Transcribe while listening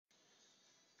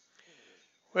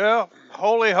Well,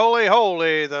 holy, holy,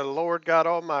 holy, the Lord God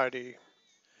Almighty.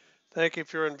 Thank you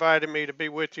for inviting me to be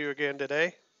with you again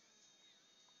today.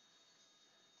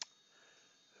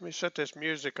 Let me set this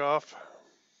music off.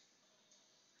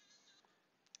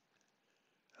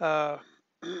 Uh,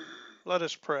 Let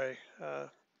us pray.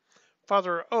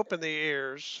 Father, open the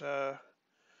ears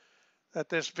that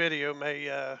this video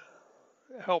may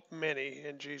help many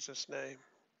in Jesus' name.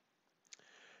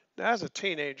 Now, as a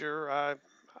teenager, I,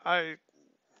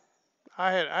 I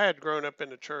had grown up in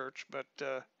the church, but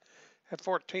at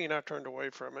 14, I turned away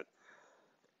from it.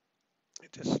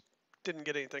 It just didn't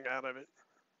get anything out of it.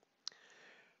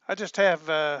 I just have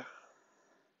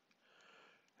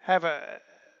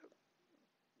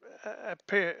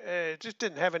it just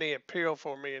didn't have any appeal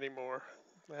for me anymore.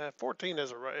 14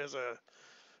 is a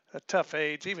tough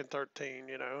age, even 13.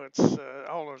 It's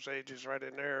all those ages right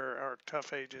in there are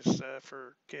tough ages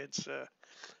for kids.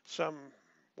 Some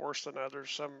worse than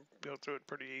others. Some go through it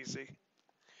pretty easy.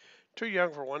 Too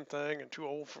young for one thing and too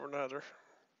old for another.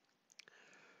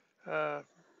 Uh,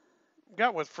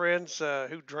 got with friends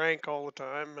who drank all the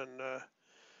time, and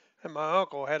my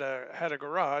uncle had a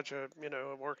garage, a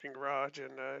working garage,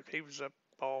 and he was up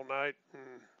all night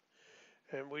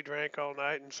and we drank all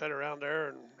night and sat around there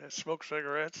and smoked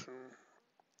cigarettes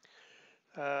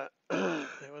and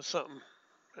it was something.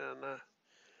 And I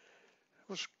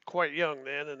was quite young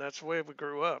then, and that's the way we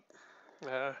grew up.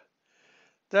 Uh,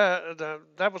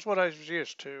 that was what I was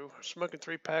used to. Smoking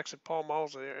 3 packs of Pall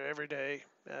Malls every day.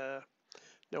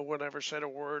 No one ever said a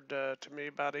word to me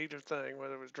about either thing,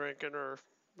 whether it was drinking or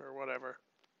whatever.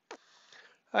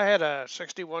 I had a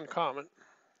 '61 Comet.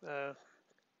 Uh,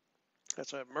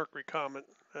 that's a Mercury Comet.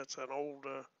 That's an old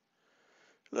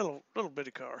little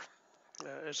bitty car.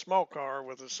 A small car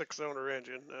with a six-cylinder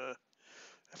engine.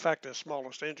 In fact, the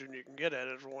smallest engine you can get at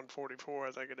it is a 144,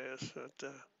 I think it is.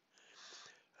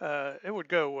 It would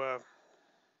go.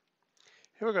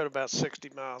 It would go to about 60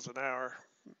 miles an hour,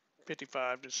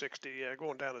 55 to 60,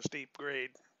 going down a steep grade,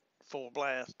 full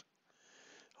blast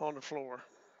on the floor.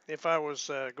 If I was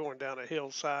going down a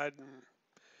hillside and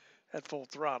at full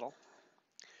throttle,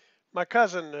 my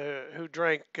cousin who I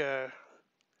drank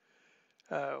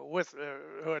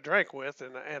with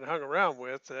and hung around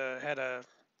with, had a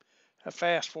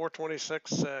fast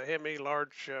 426 Hemi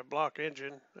large block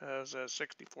engine. It was a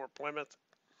 '64 Plymouth.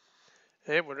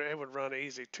 It would run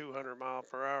easy 200 mile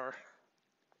per hour.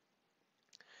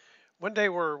 One day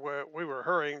we were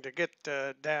hurrying to get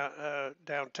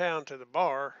downtown to the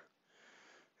bar,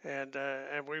 and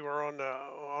we were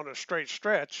on a straight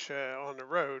stretch on the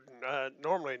road.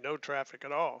 Normally no traffic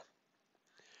at all.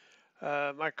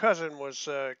 My cousin was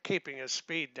keeping his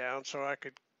speed down so I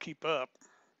could keep up.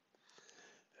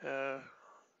 Uh,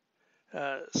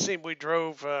 Seemed we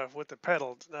drove with the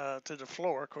pedal to the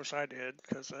floor. Of course, I did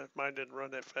because mine didn't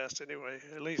run that fast anyway.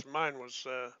 At least mine was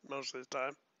most of the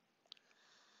time.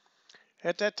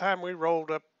 At that time, we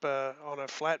rolled up on a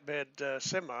flatbed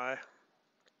semi.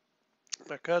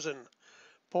 My cousin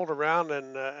pulled around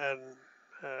and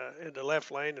in the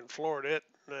left lane and floored it,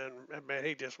 and man,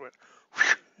 he just went,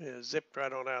 whew, zipped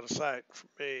right on out of sight from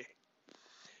me,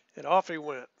 and off he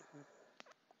went.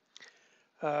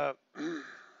 Uh,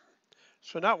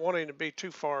 so, not wanting to be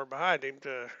too far behind him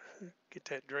to get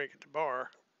that drink at the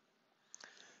bar,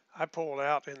 I pulled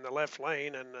out in the left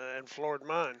lane and floored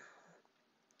mine.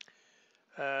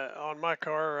 On my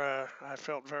car, I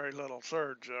felt very little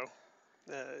surge, though,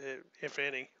 if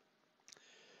any.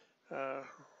 Uh,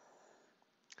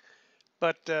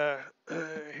 but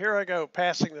here I go,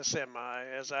 passing the semi.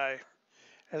 As I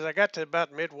got to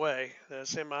about midway, the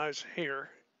semi's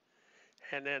here,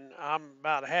 and then I'm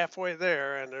about halfway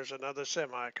there, and there's another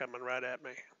semi coming right at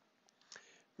me.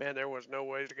 Man, there was no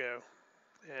way to go,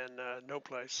 and no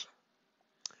place.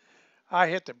 I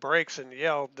hit the brakes and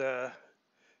yelled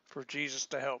for Jesus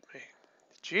to help me.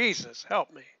 Jesus,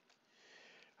 help me!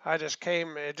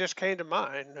 It just came to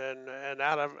mind, and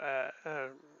out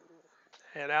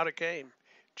it came.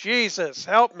 Jesus,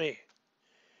 help me!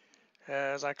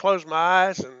 As I closed my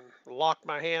eyes and locked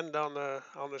my hand on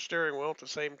the steering wheel at the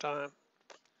same time,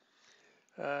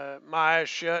 my eyes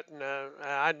shut, and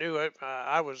I knew it.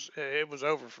 It was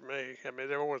over for me. I mean,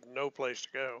 there was no place to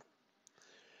go.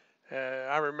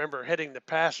 I remember hitting the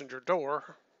passenger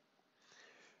door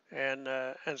and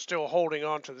still holding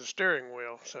on to the steering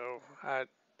wheel. So I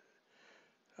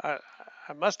I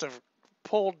must have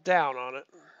pulled down on it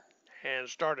and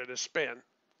started to spin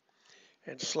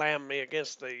and slammed me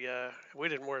against the. We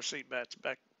didn't wear seat belts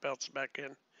back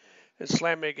in. It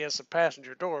slammed me against the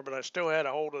passenger door, but I still had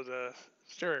a hold of the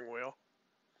steering wheel.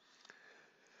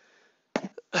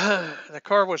 The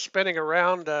car was spinning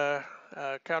around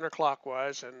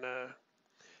counterclockwise,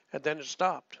 and then it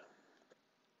stopped.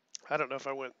 I don't know if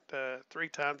I went 3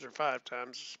 times or 5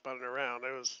 times spinning around.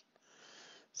 It was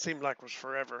seemed like it was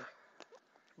forever.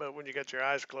 But when you got your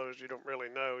eyes closed, you don't really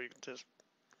know. You can just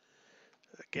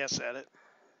guess at it.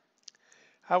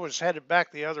 I was headed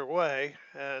back the other way,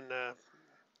 and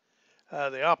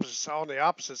the opposite on the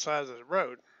opposite side of the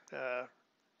road.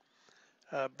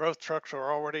 Uh, both trucks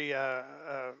were already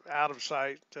out of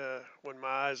sight when my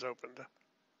eyes opened.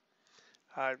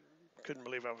 I couldn't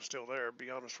believe I was still there, to be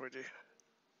honest with you.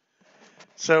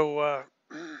 So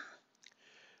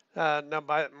now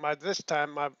by this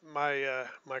time, my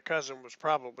cousin was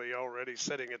probably already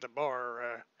sitting at the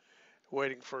bar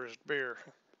waiting for his beer.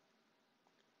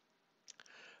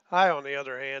 I, on the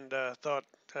other hand, thought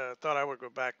I would go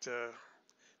back to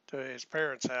his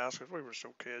parents' house because we were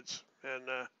still kids,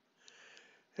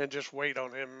 and just wait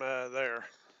on him there.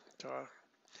 So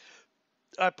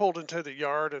I pulled into the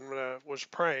yard and was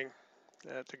praying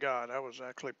to God. I was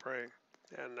actually praying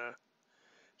and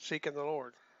seeking the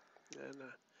Lord,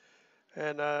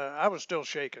 and I was still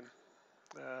shaking.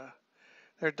 Uh,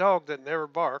 their dog that never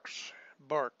barks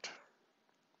barked,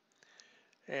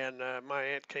 and my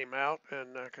aunt came out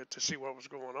and to see what was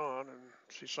going on, and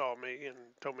she saw me and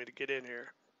told me to get in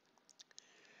here.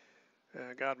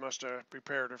 God must have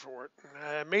prepared her for it.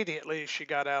 Immediately, she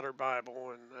got out her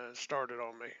Bible and started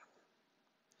on me.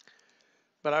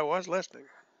 But I was listening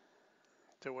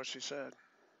to what she said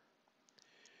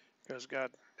because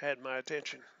God had my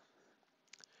attention.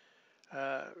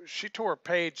 She tore a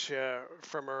page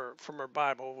from her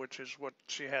Bible, which is what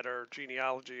she had her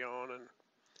genealogy on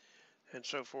and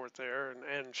so forth there,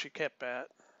 and she kept that.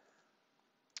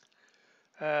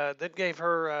 Then gave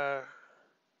her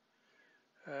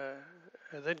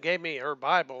then gave me her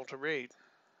Bible to read,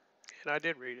 and I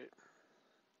did read it.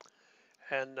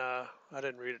 And I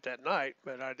didn't read it that night,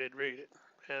 but I did read it.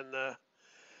 And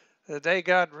that day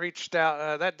God reached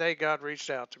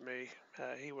out to me.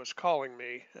 He was calling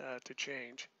me to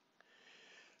change.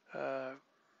 Uh,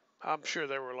 I'm sure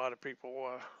there were a lot of people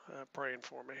praying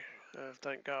for me.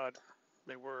 Thank God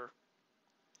they were.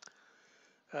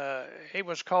 He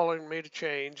was calling me to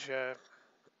change.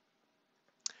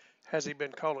 Has he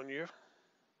been calling you?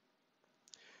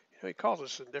 He calls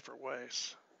us in different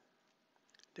ways.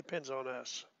 Depends on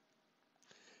us.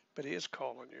 But he is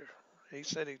calling you. He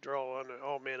said he'd draw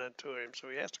all men unto him, so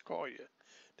he has to call you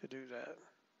to do that.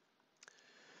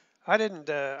 I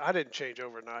didn't change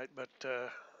overnight, but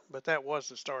that was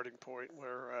the starting point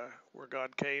where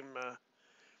God came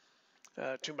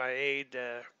to my aid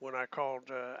when I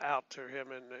called out to Him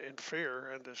in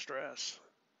fear and distress.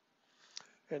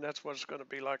 And that's what it's going to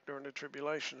be like during the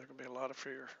tribulation. There's going to be a lot of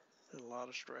fear and a lot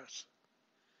of stress.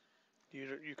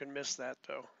 You can miss that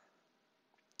though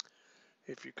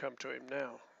if you come to Him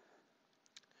now.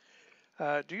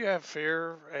 Do you have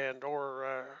fear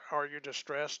or are you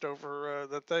distressed over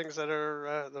the things that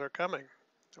are coming,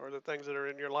 or the things that are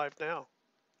in your life now?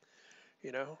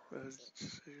 You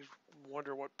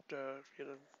wonder what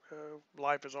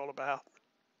life is all about.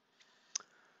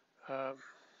 Um,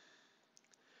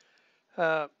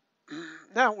 uh,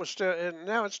 now it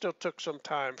still took some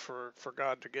time for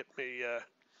God to get me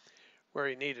where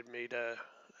He needed me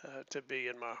to be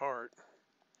in my heart,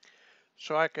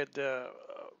 so I could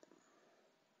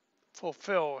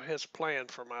fulfill His plan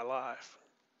for my life.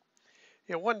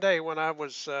 One day when I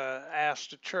was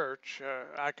asked to church,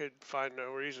 I could find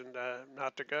no reason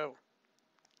not to go.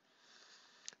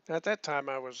 At that time,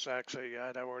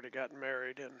 I'd already gotten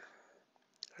married and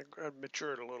I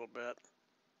matured a little bit.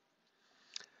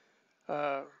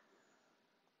 Uh,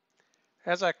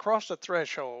 as I crossed the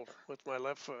threshold with my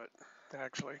left foot,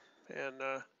 actually, and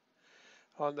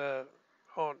on the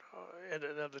on in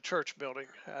the church building,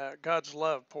 God's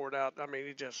love poured out. I mean,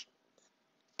 He just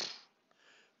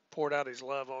poured out His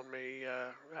love on me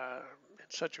in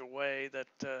such a way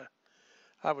that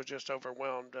I was just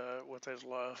overwhelmed with His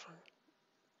love,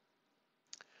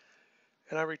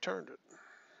 and I returned it.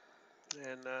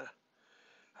 And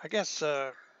I guess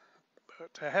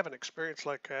to have an experience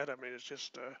like that, I mean, it's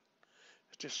just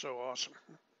so awesome.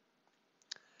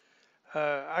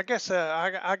 I guess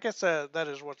that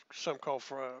is what some call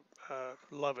for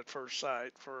love at first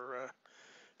sight.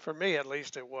 For me, at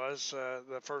least, it was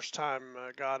the first time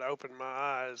God opened my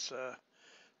eyes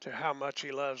to how much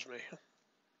He loves me.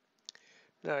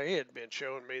 Now, He had been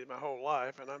showing me my whole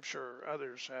life, and I'm sure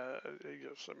others,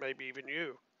 so maybe even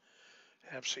you,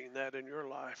 have seen that in your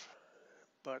life,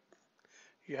 but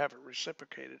you haven't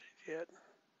reciprocated it yet.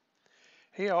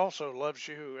 He also loves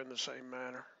you in the same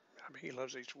manner. I mean, He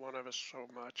loves each one of us so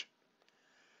much.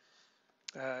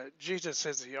 Jesus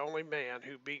is the only man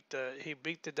who he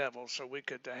beat the devil so we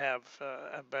could have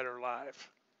a better life.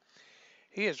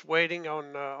 He is waiting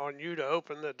on you to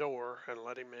open the door and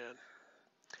let him in.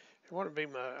 If you want to be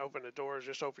open the door,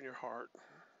 just open your heart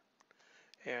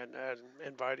and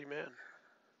invite him in.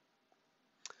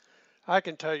 I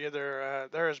can tell you there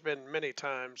has been many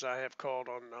times I have called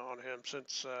on him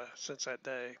since that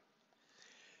day,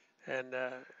 and uh,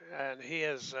 and he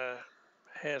has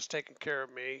taken care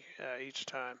of me each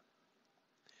time.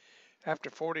 After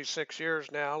 46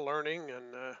 years now, learning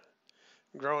and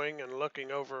growing and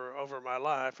looking over my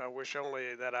life, I wish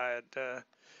only that I had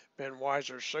been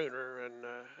wiser sooner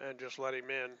and just let him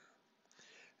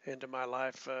into my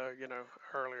life,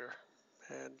 earlier.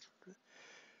 And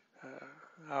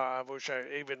I wish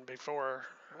even before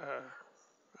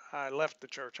I left the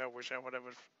church, I wish I would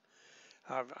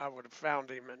have found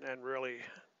him and really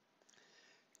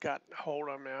got hold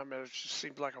of him. I mean, it just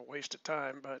seemed like a waste of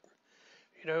time, but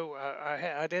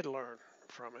I did learn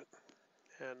from it,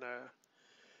 and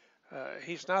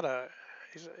he's not a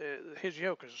his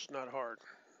yoke is not hard.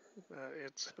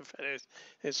 It's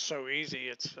it's so easy.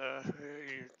 It's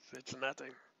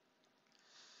nothing.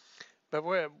 But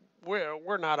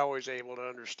we're not always able to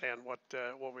understand what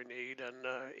we need and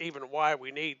even why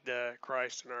we need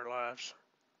Christ in our lives.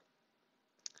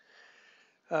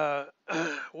 Uh,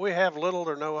 we have little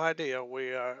or no idea.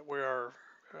 We're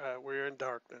in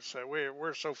darkness.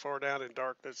 We're so far down in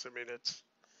darkness. I mean, it's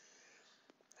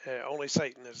only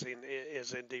Satan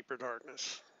is in deeper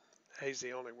darkness. He's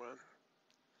the only one.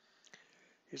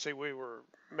 You see, we were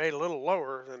made a little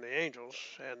lower than the angels,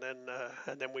 and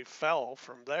then we fell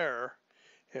from there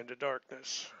into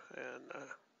darkness,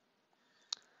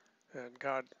 and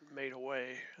God made a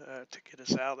way to get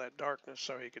us out of that darkness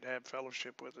so He could have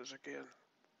fellowship with us again.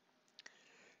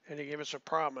 And He gave us a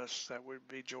promise that we'd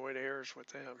be joint heirs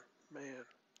with Him. Man,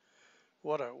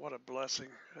 what a blessing!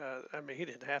 I mean, He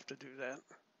didn't have to do that,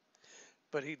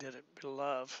 but He did it with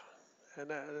love, and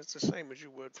that's the same as you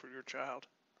would for your child.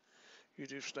 You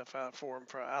do stuff out for them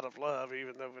out of love,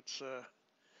 even though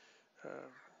uh,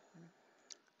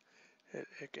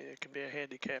 it can be a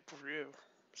handicap for you.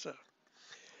 So,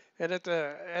 and at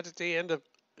the end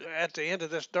of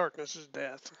this darkness is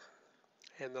death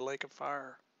and the lake of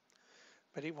fire.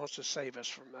 But He wants to save us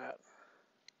from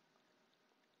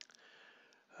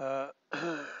that.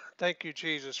 Thank you,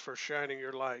 Jesus, for shining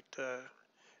your light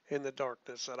in the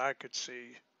darkness that I could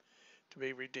see to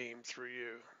be redeemed through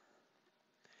you,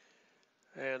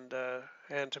 and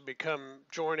to become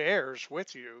joint heirs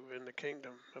with you in the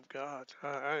kingdom of God.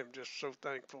 I am just so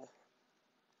thankful.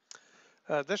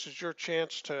 This is your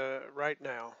chance to right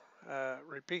now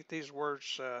repeat these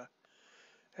words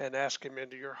and ask Him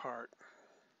into your heart.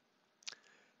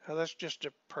 That's just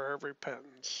a prayer of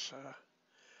repentance.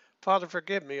 Father,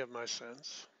 forgive me of my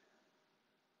sins.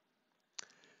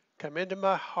 Come into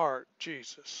my heart,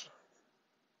 Jesus,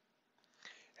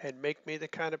 and make me the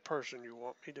kind of person you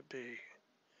want me to be.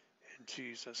 In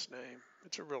Jesus' name.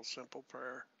 It's a real simple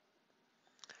prayer.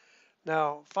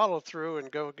 Now, follow through and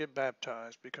go get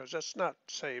baptized because that's not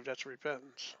saved, that's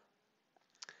repentance.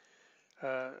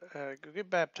 Go get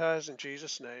baptized in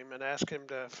Jesus' name and ask Him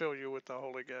to fill you with the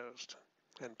Holy Ghost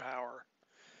and power.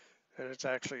 And it's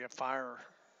actually a fire.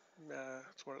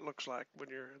 That's what it looks like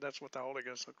that's what the Holy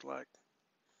Ghost looks like.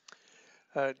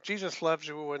 Jesus loves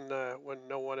you when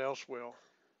no one else will.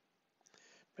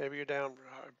 Maybe you're down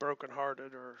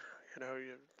brokenhearted, or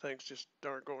things just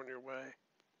aren't going your way.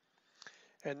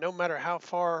 And no matter how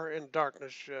far in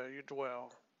darkness you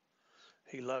dwell,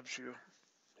 He loves you,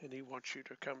 and He wants you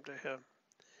to come to Him,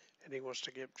 and He wants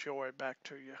to give joy back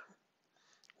to you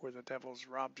where the devil's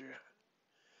robbed you.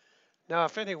 Now,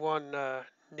 if anyone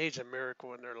needs a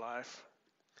miracle in their life,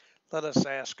 let us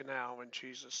ask now in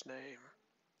Jesus' name.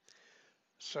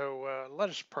 So let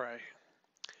us pray.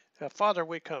 Father,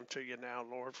 we come to you now,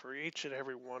 Lord, for each and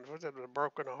every one, whether it's a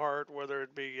broken heart, whether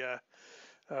it be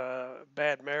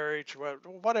bad marriage,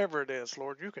 whatever it is,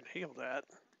 Lord, you can heal that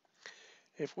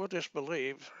if we'll just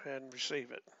believe and receive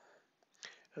it.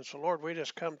 And so, Lord, we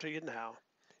just come to you now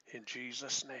in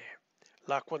Jesus' name.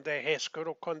 La kunde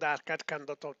heskuru kundakat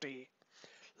kandatoti.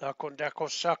 La kundako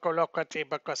sako lokati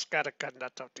bakoskara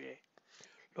kandatoti.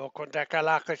 Lo kundaka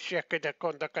laka sheke de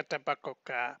kundakata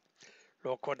bakoka.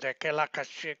 Lo kundake laka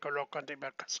sheke lo kundi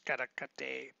bakoskara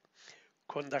kate.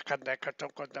 Kundakandaka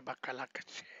tokunda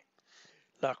bakalakache.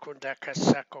 La kundaka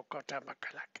sako kota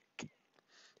bakalakake.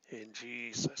 In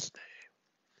Jesus'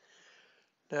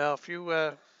 name. Now, if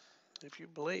you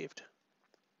believed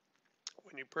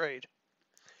when you prayed,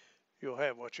 you'll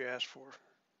have what you asked for.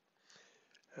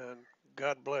 And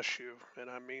God bless you, and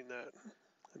I mean that.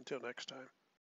 Until next time.